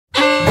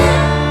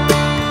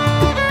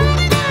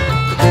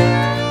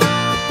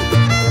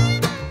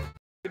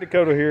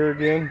Dakota here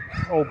again,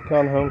 old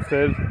Pecan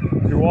Homestead.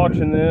 If you're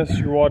watching this,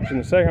 you're watching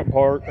the second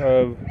part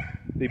of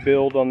the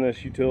build on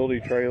this utility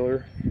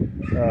trailer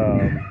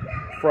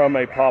from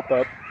a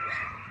pop-up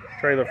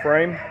trailer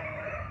frame.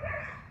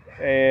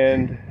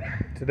 And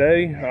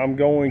today I'm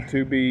going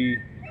to be,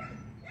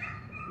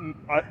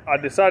 I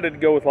decided to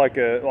go with like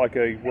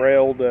a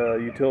railed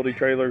utility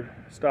trailer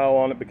style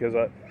on it because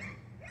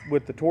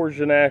with the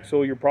torsion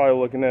axle, you're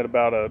probably looking at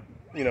about a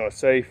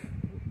safe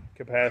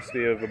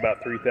capacity of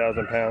about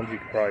 3,000 pounds. You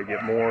could probably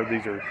get more. I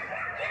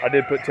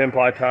did put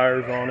 10-ply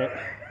tires on it.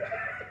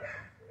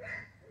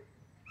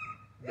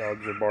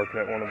 Dogs are barking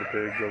at one of the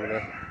pigs over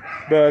there.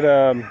 But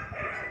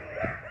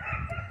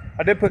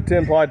I did put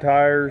 10-ply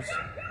tires,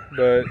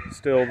 but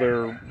still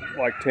they're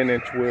like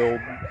 10-inch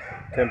wheeled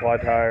 10-ply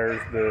tires.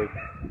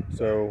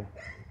 So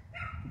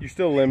you're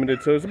still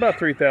limited. So it's about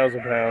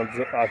 3,000 pounds.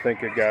 I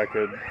think a guy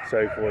could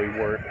safely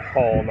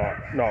haul,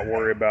 not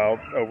worry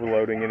about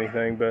overloading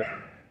anything. But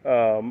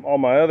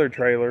on my other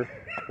trailer,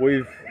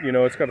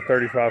 it's got a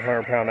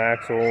 3,500 pound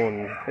axle,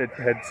 and it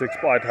had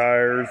 6-ply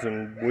tires,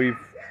 and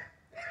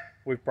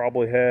we've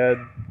probably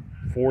had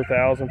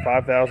 4,000,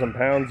 5,000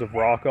 pounds of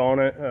rock on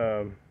it.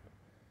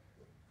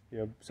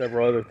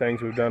 Several other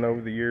things we've done over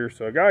the years.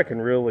 So a guy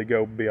can really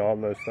go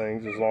beyond those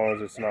things as long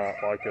as it's not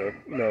like a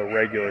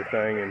regular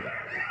thing and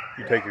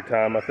you take your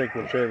time. I think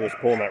when Shayla was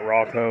pulling that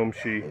rock home,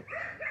 she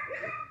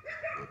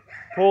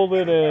pulled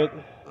it at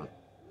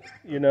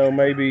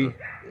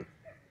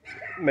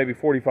maybe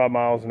 45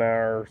 miles an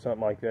hour or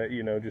something like that,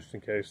 just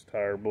in case the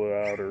tire blew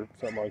out or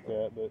something like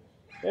that.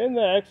 And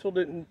the axle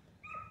didn't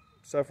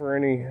suffer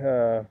any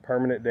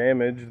permanent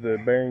damage. The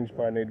bearings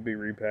probably need to be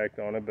repacked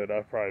on it, but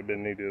I've probably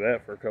been needing to do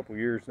that for a couple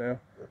years now.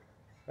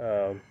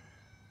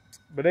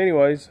 But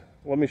anyways,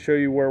 let me show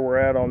you where we're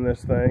at on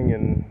this thing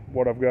and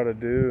what I've got to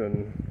do.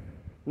 And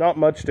not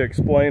much to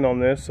explain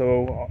on this,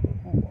 so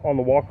on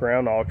the walk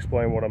around I'll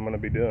explain what I'm going to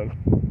be doing.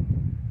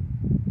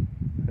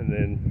 And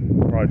then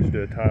probably just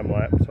do a time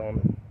lapse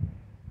on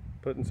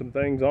putting some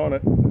things on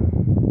it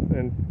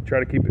and try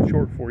to keep it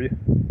short for you.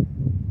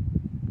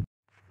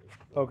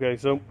 Okay,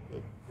 so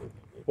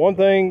one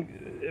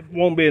thing, it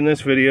won't be in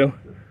this video,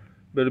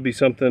 but it'll be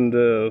something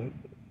to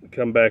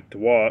come back to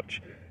watch,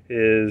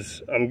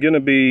 is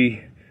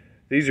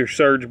these are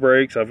surge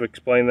brakes. I've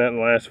explained that in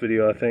the last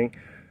video, I think.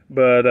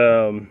 But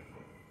I'm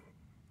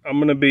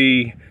going to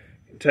be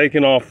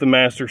taking off the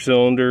master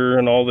cylinder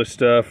and all this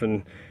stuff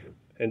and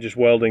just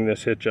welding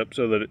this hitch up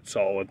so that it's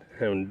solid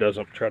and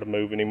doesn't try to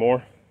move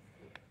anymore.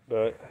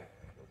 But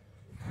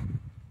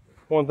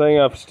one thing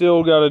I've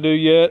still got to do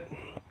yet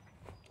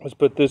is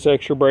put this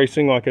extra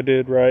bracing like I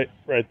did right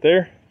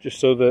there, just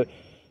so that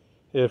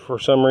if for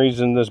some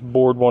reason this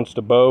board wants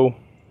to bow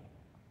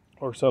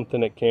or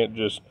something, it can't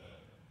just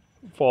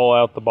fall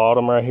out the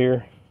bottom right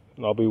here.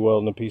 And I'll be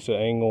welding a piece of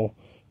angle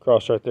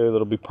across right there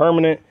that'll be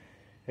permanent.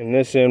 And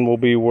this end will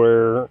be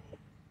where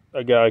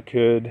a guy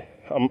could,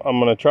 I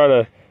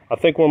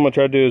think what I'm going to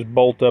try to do is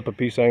bolt up a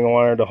piece of angle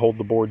iron to hold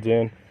the boards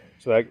in.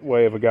 So that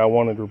way if a guy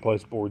wanted to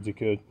replace boards, he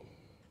could.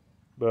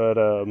 But,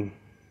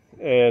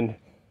 and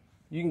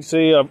you can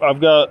see I've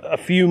got a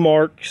few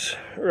marks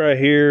right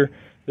here.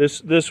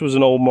 This was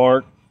an old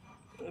mark,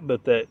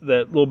 but that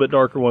little bit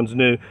darker one's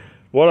new.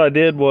 What I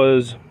did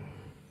was,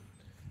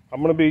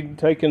 I'm going to be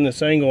taking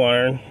this angle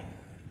iron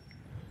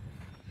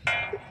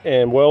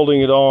and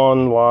welding it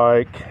on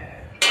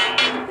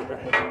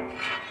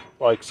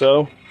like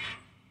so,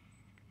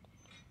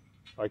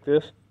 like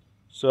this.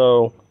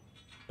 So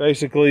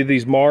basically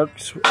these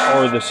marks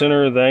are the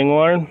center of the angle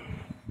iron,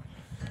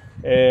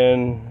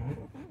 and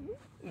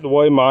the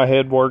way my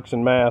head works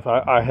in math,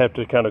 I have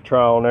to kind of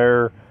trial and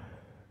error,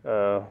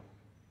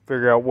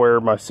 figure out where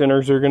my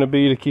centers are going to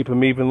be to keep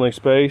them evenly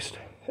spaced.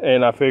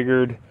 And I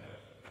figured,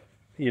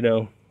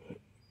 1.5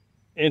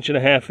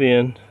 inches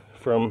in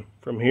from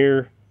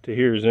here to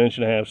here is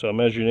 1.5 inches. So I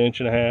measured 1.5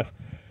 inches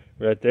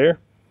right there.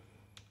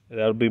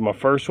 That'll be my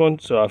first one.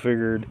 So I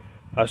figured,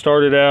 I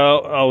started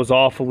out, I was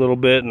off a little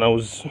bit, and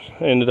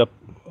ended up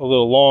a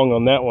little long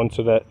on that one,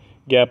 so that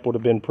gap would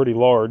have been pretty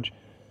large.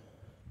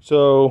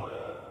 So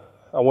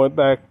I went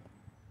back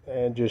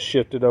and just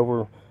shifted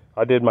over.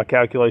 I did my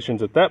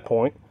calculations at that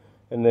point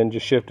and then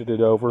just shifted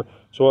it over.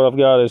 So what I've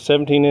got is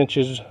 17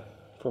 inches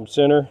from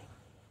center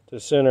to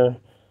center.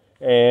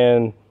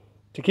 And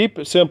to keep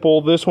it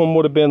simple, this one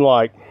would have been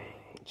like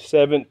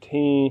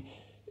 17.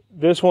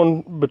 This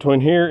one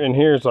between here and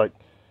here is like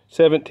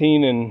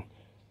 17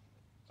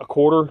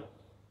 1/4.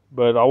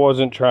 But I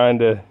wasn't trying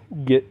to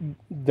get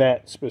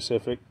that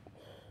specific.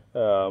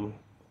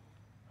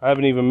 I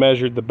haven't even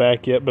measured the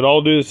back yet, but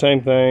I'll do the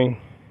same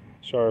thing.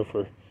 Sorry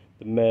for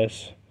the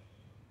mess.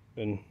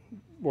 Been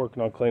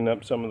working on cleaning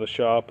up some of the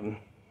shop and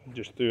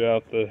just threw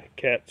out the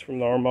cats from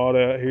the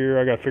Armada out here.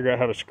 I got to figure out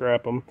how to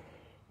scrap them.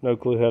 No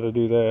clue how to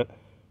do that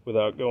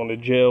without going to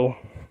jail,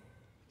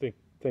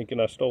 thinking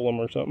I stole them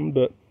or something.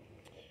 But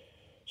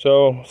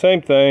so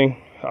same thing.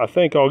 I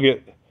think I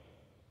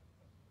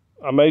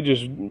may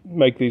just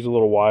make these a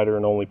little wider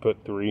and only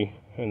put 3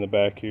 in the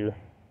back here.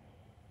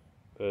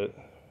 But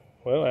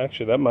Well,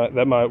 actually,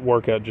 that might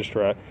work out just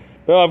right.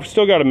 Well, I've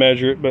still got to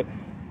measure it, but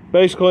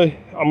basically,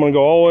 I'm going to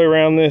go all the way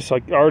around this.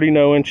 I already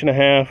know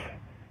 1.5 inches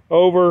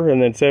over,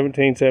 and then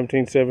 17,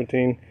 17,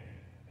 17,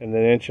 and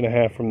then 1.5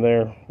 inches from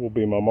there will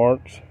be my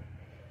marks.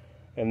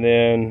 And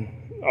then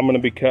I'm going to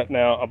be cutting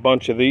out a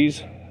bunch of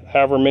these,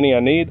 however many I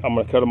need. I'm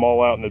going to cut them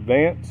all out in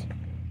advance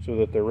so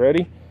that they're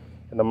ready.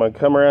 And I'm going to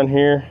come around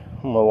here,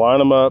 I'm going to line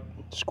them up,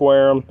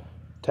 square them,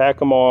 tack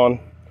them on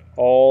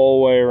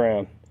all the way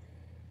around.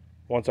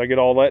 Once I get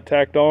all that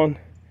tacked on,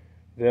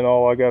 then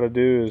all I got to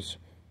do is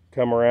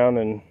come around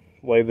and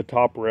lay the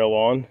top rail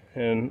on.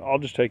 And I'll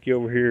just take you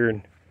over here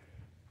and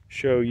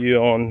show you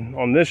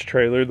on this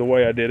trailer the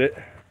way I did it.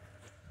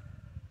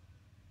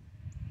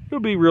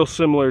 It'll be real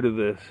similar to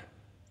this.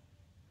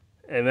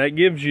 And that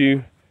gives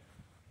you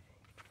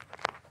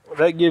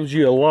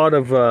a lot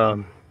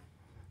of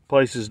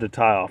places to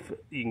tie off.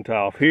 You can tie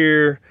off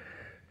here,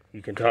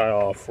 you can tie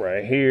off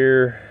right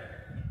here.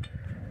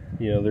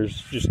 You know, there's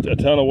just a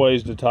ton of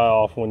ways to tie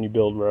off when you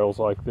build rails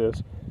like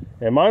this.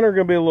 And mine are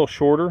going to be a little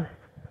shorter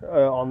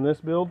on this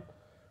build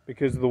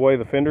because of the way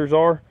the fenders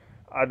are.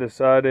 I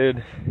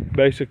decided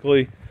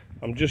basically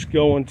I'm just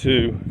going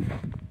to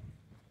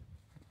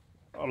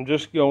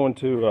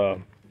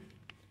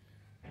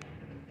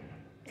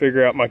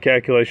figure out my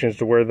calculations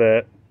to where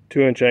that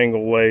 2-inch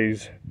angle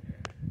lays.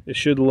 It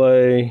should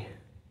lay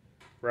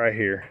right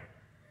here,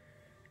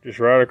 just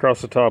right across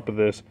the top of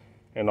this,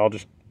 and I'll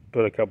just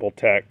put a couple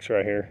tacks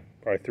right here,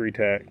 probably 3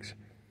 tacks,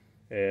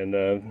 and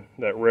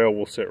that rail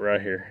will sit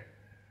right here,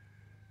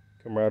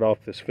 come right off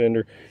this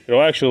fender.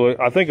 It'll actually,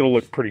 I think it'll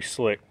look pretty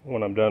slick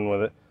when I'm done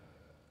with it,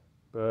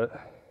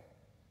 but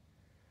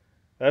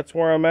that's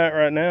where I'm at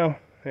right now.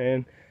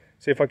 And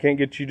see if I can't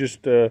get you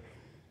just a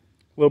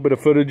little bit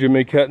of footage of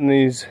me cutting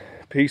these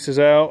pieces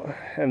out,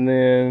 and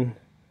then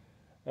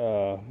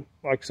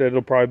like I said,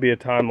 it'll probably be a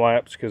time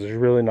lapse because there's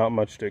really not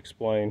much to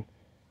explain,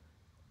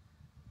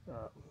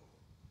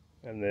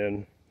 and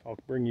then I'll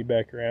bring you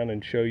back around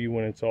and show you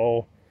when it's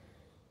all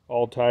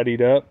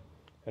tidied up.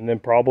 And then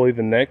probably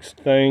the next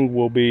thing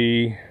will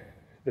be,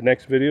 the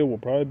next video will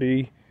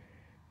probably be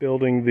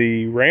building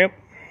the ramp.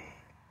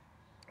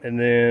 And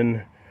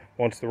then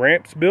once the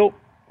ramp's built,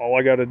 all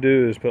I got to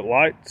do is put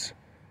lights,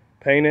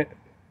 paint it,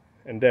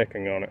 and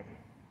decking on it.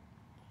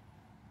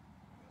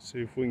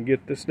 See if we can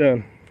get this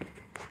done.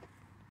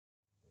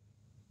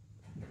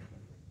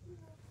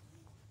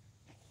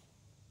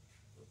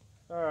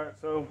 Alright,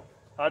 so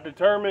I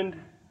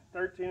determined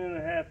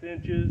 13.5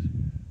 inches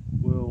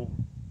will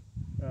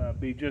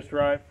be just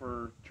right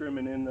for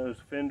trimming in those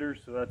fenders,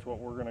 so that's what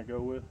we're going to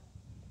go with.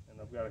 And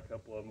I've got a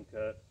couple of them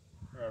cut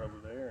right over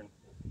there, and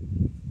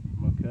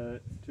I'm going to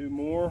cut 2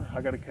 more.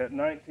 I got to cut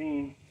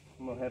 19.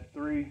 I'm going to have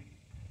three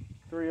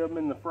of them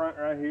in the front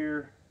right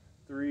here,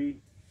 3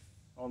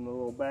 on the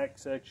little back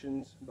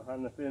sections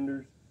behind the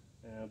fenders,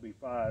 and it'll be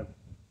 5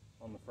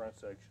 on the front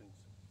sections.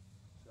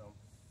 So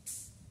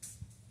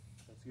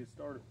let's get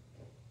started.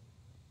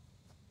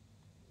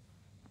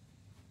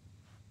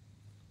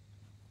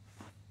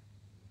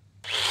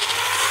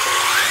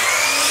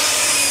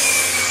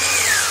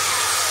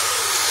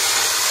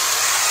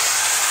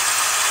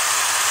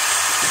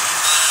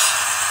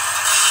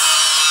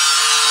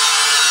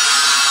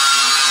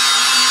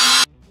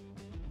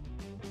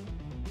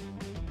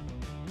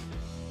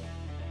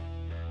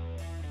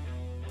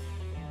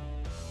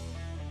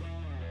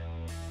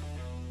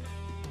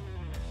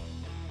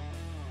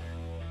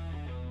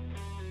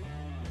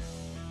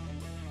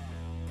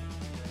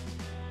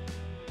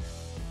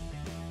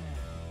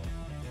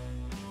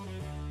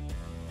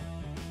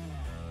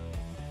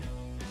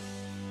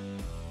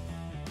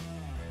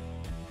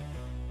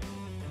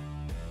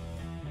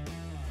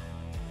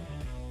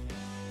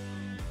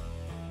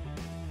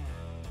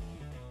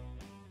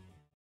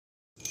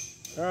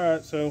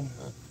 Alright, so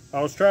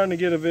I was trying to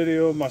get a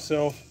video of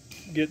myself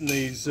getting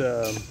these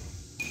rail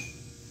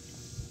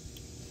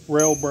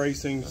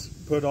bracings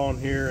put on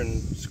here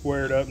and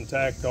squared up and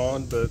tacked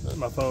on, but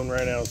my phone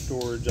ran out of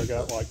storage. I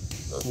got like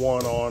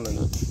 1 on, and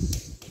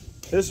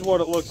this is what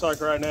it looks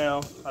like right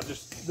now.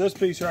 This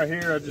piece right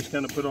here I just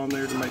kind of put on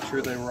there to make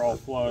sure they were all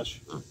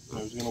flush. I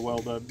was going to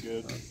weld up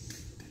good,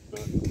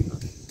 but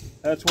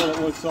that's what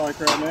it looks like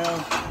right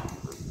now.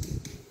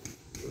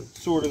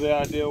 Sort of the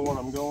idea of what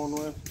I'm going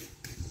with.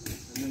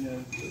 And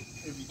then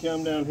if you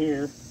come down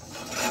here,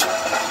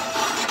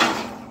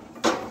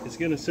 it's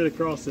going to sit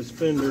across this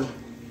fender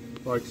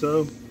like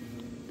so,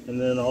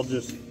 and then I'll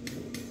just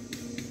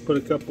put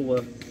a couple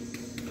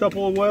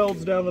of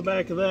welds down the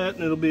back of that,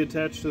 and it'll be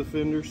attached to the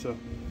fender, so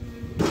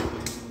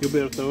you'll be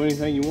able to throw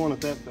anything you want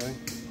at that thing.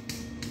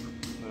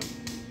 So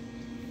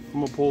I'm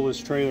going to pull this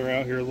trailer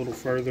out here a little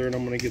further, and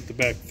I'm going to get the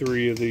back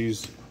 3 of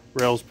these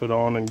rails put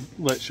on and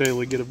let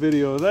Shaylee get a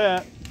video of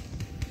that.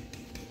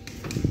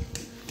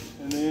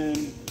 And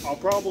then I'll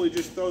probably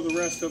just throw the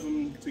rest of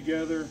them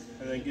together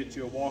and then get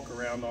you a walk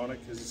around on it,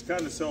 because it's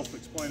kind of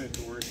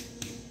self-explanatory.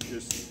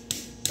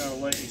 Just kind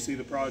of let you see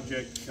the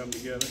project come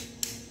together.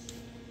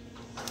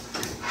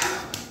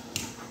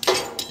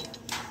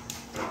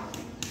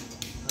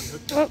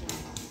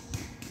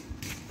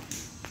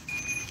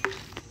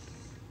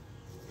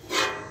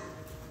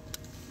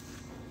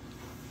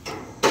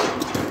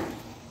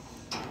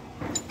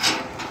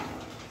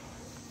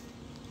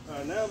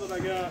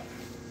 what I got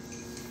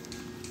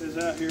is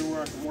out here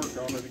where I can work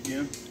on it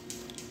again.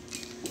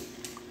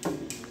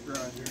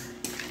 Grinder.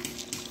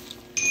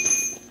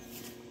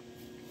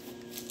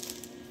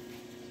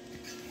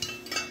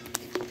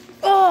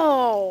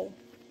 Oh!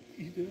 What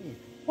are you doing?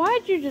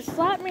 Why'd you just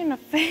slap me in the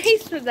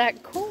face with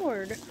that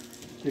cord?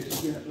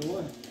 Because you got in the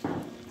way.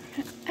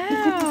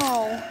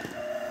 Ow!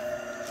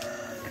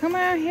 Come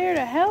out here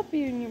to help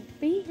you and you're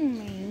beating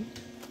me.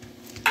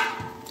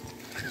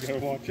 You gotta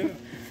watch out.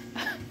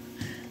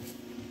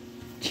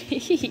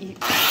 Jeez.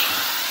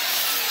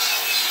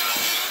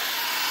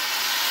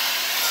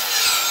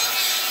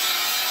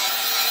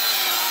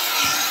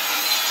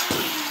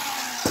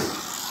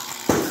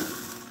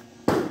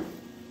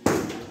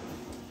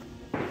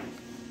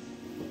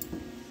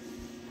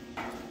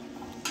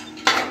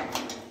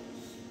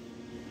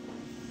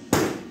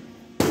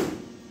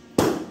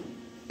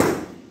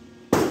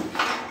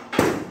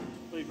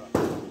 Levi,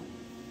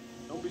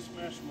 don't be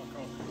smashing my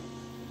car.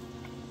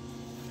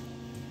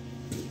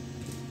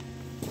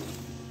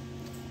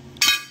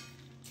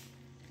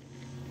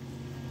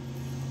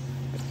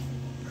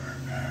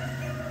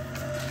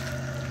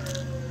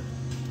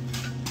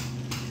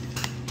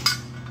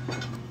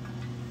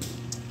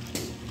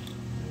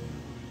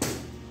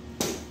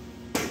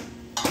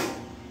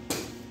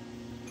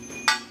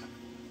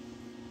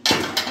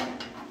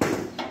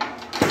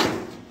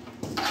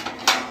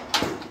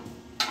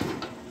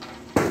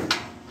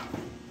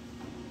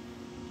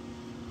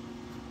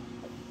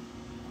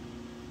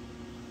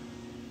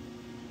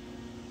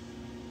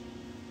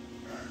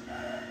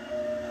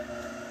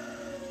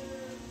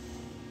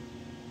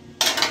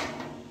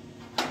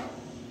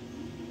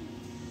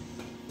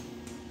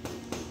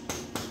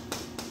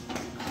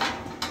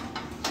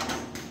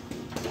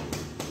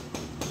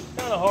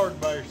 Kind of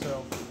hard by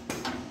yourself.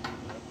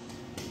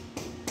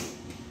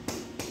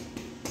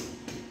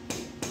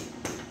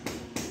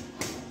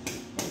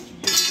 Once you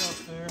get it up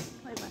there.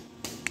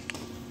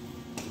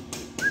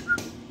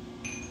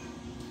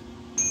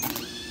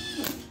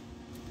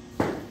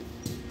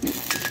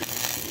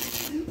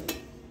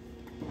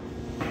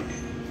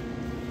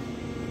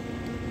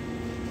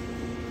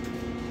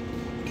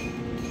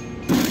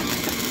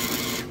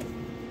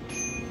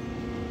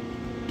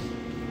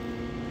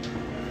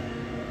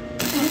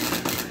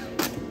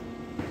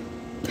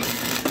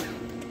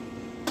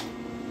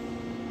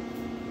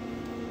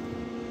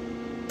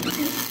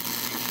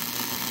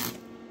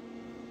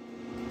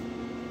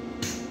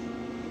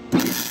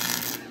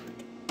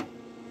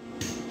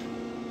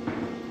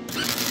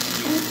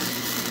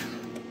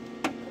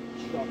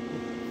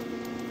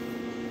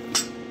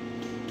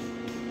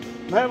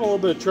 I'm having a little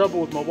bit of trouble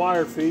with my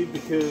wire feed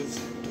because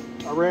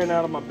I ran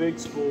out of my big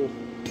spool,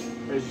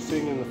 as you've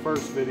seen in the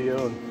first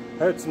video, and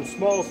had some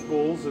small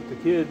spools that the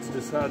kids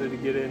decided to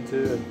get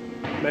into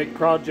and make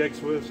projects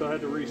with, so I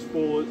had to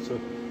re-spool it so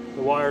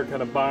the wire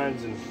kind of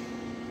binds and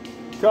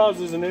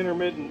causes an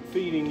intermittent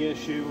feeding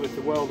issue with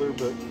the welder,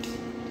 but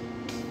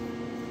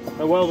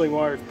the welding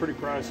wire is pretty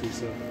pricey,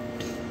 so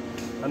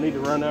I need to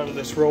run out of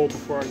this roll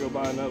before I go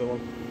buy another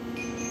one.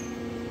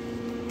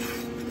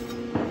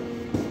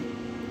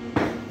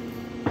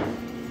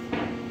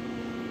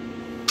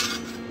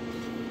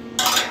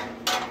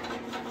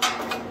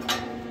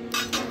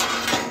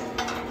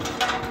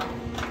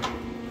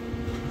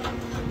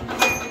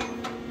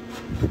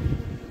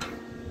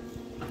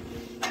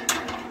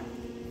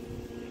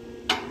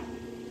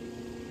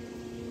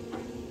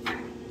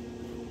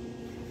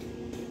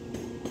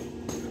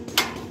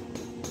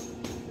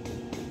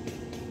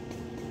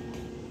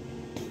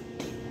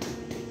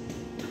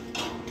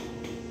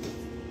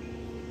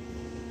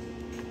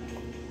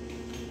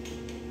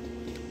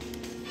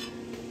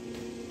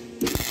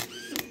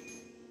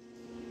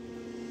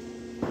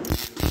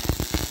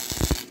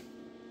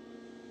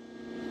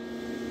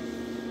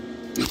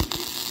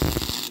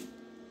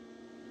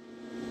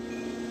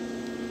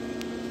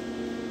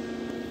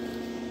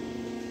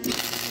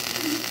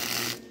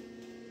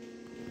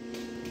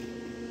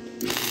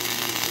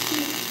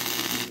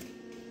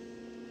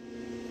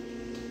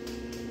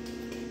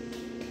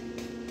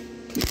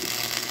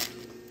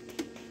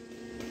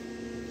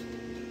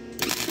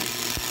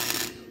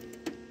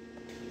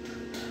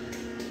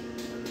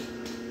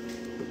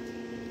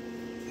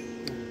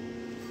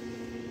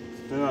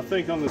 And I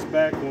think on this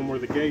back one where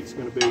the gate's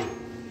going to be,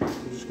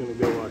 I'm just going to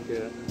go like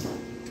that.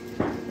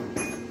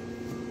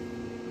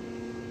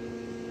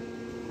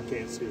 I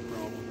can't see a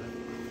problem with that.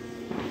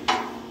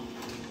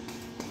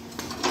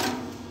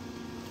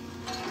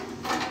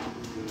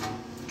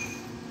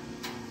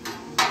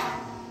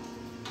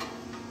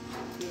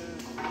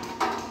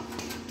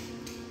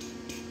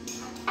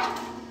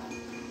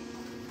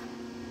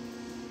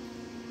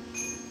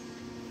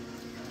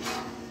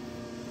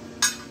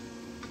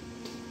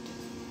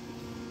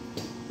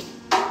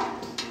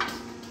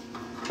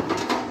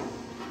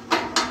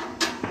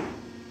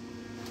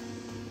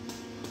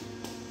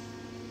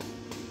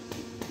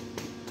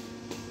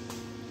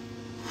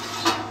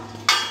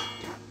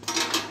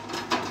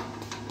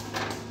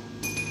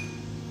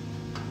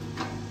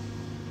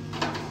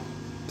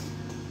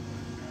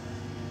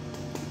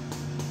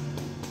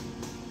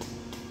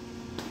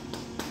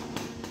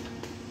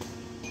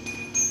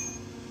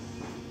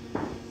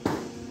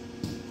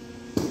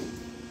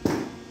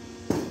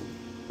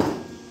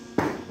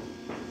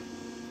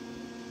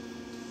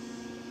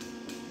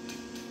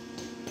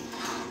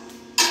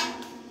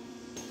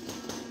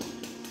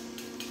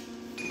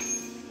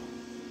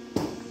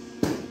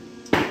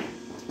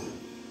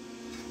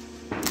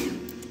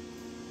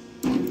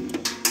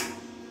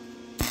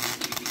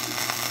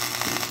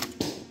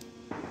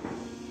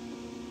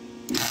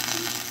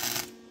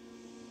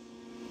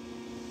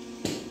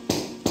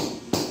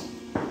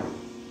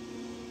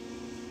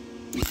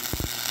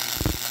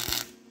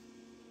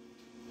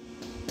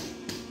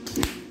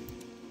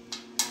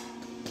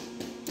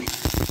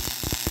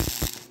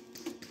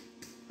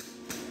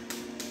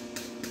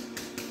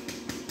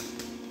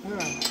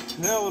 Alright,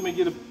 now let me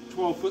get a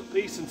 12-foot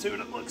piece and see what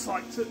it looks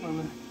like sitting on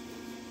there.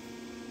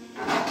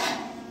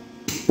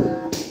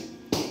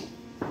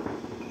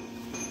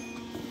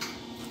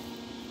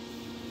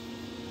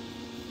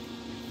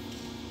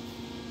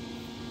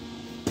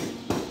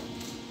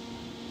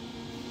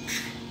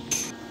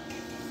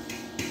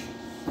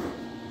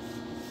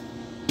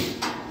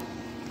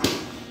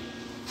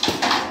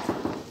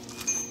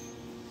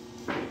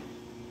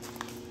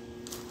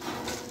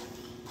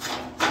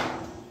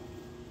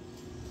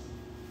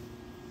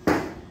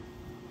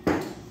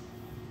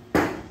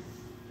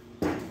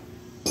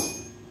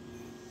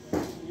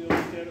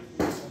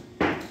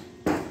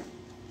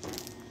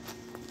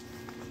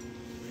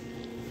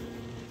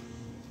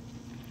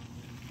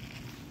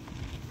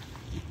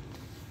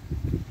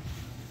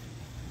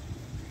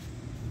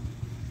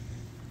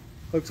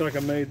 Looks like I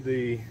made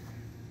the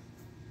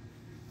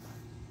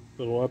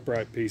little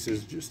upright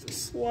pieces just a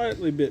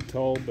slightly bit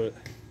tall, but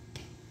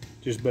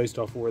just based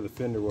off where the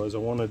fender was. I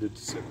wanted it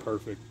to sit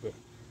perfect, but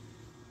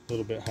a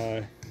little bit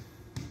high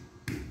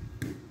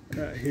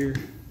right here.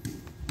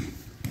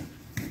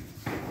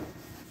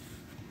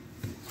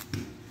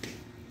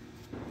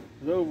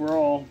 But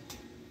overall,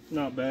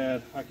 not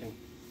bad. I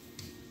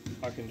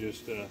can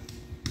just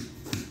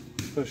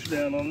push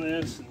down on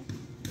this and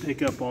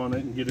pick up on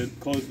it and get it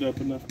closed up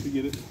enough to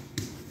get it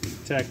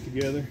tacked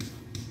together,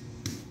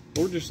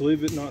 or just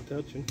leave it not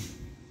touching.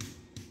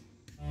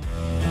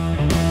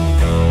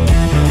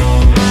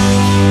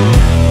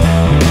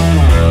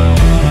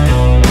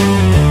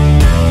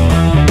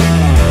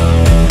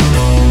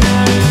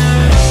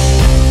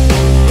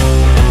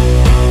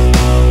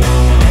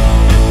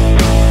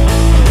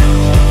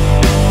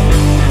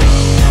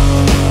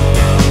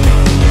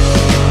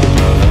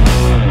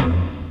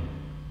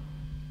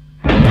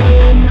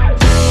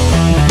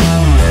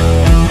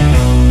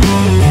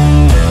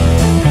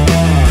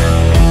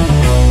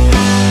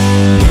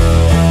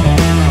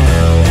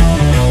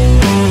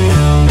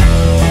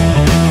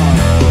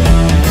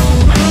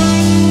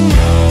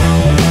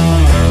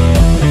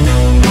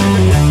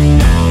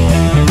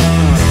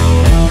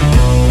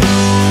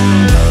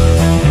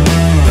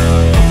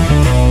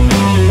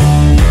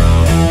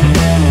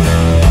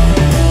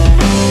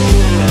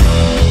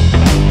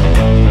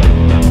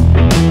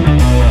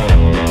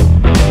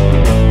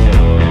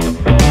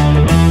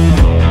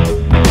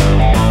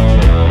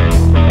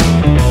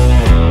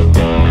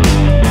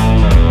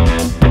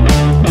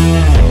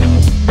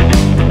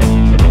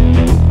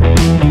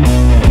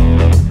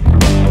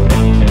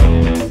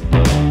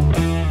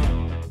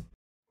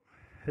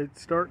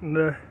 It's starting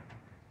to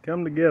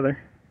come together.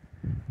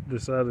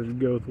 Decided to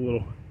go with a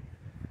little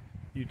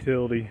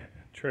utility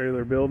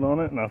trailer build on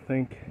it, and I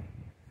think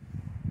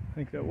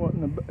that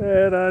wasn't a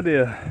bad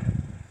idea.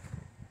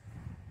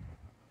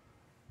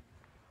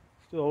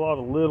 Still a lot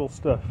of little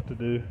stuff to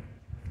do,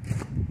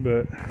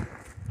 but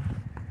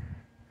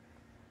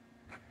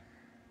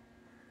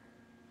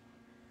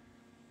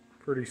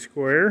pretty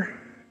square.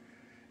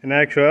 In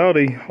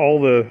actuality, all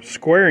the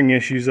squaring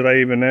issues that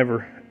I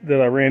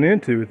ran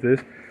into with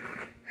this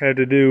had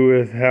to do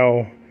with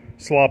how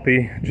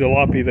sloppy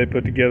jalopy they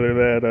put together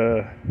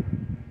that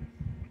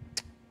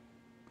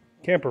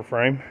camper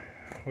frame,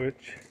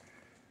 which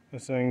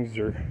those things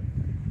are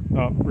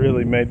not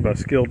really made by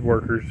skilled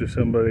workers, just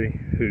somebody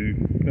who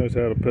knows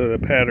how to put a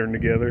pattern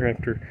together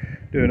after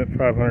doing it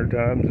 500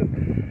 times.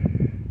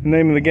 And the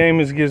name of the game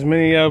is get as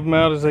many of them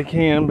out as they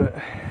can, but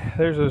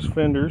there's those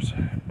fenders.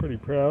 Pretty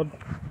proud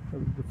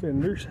of the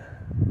fenders.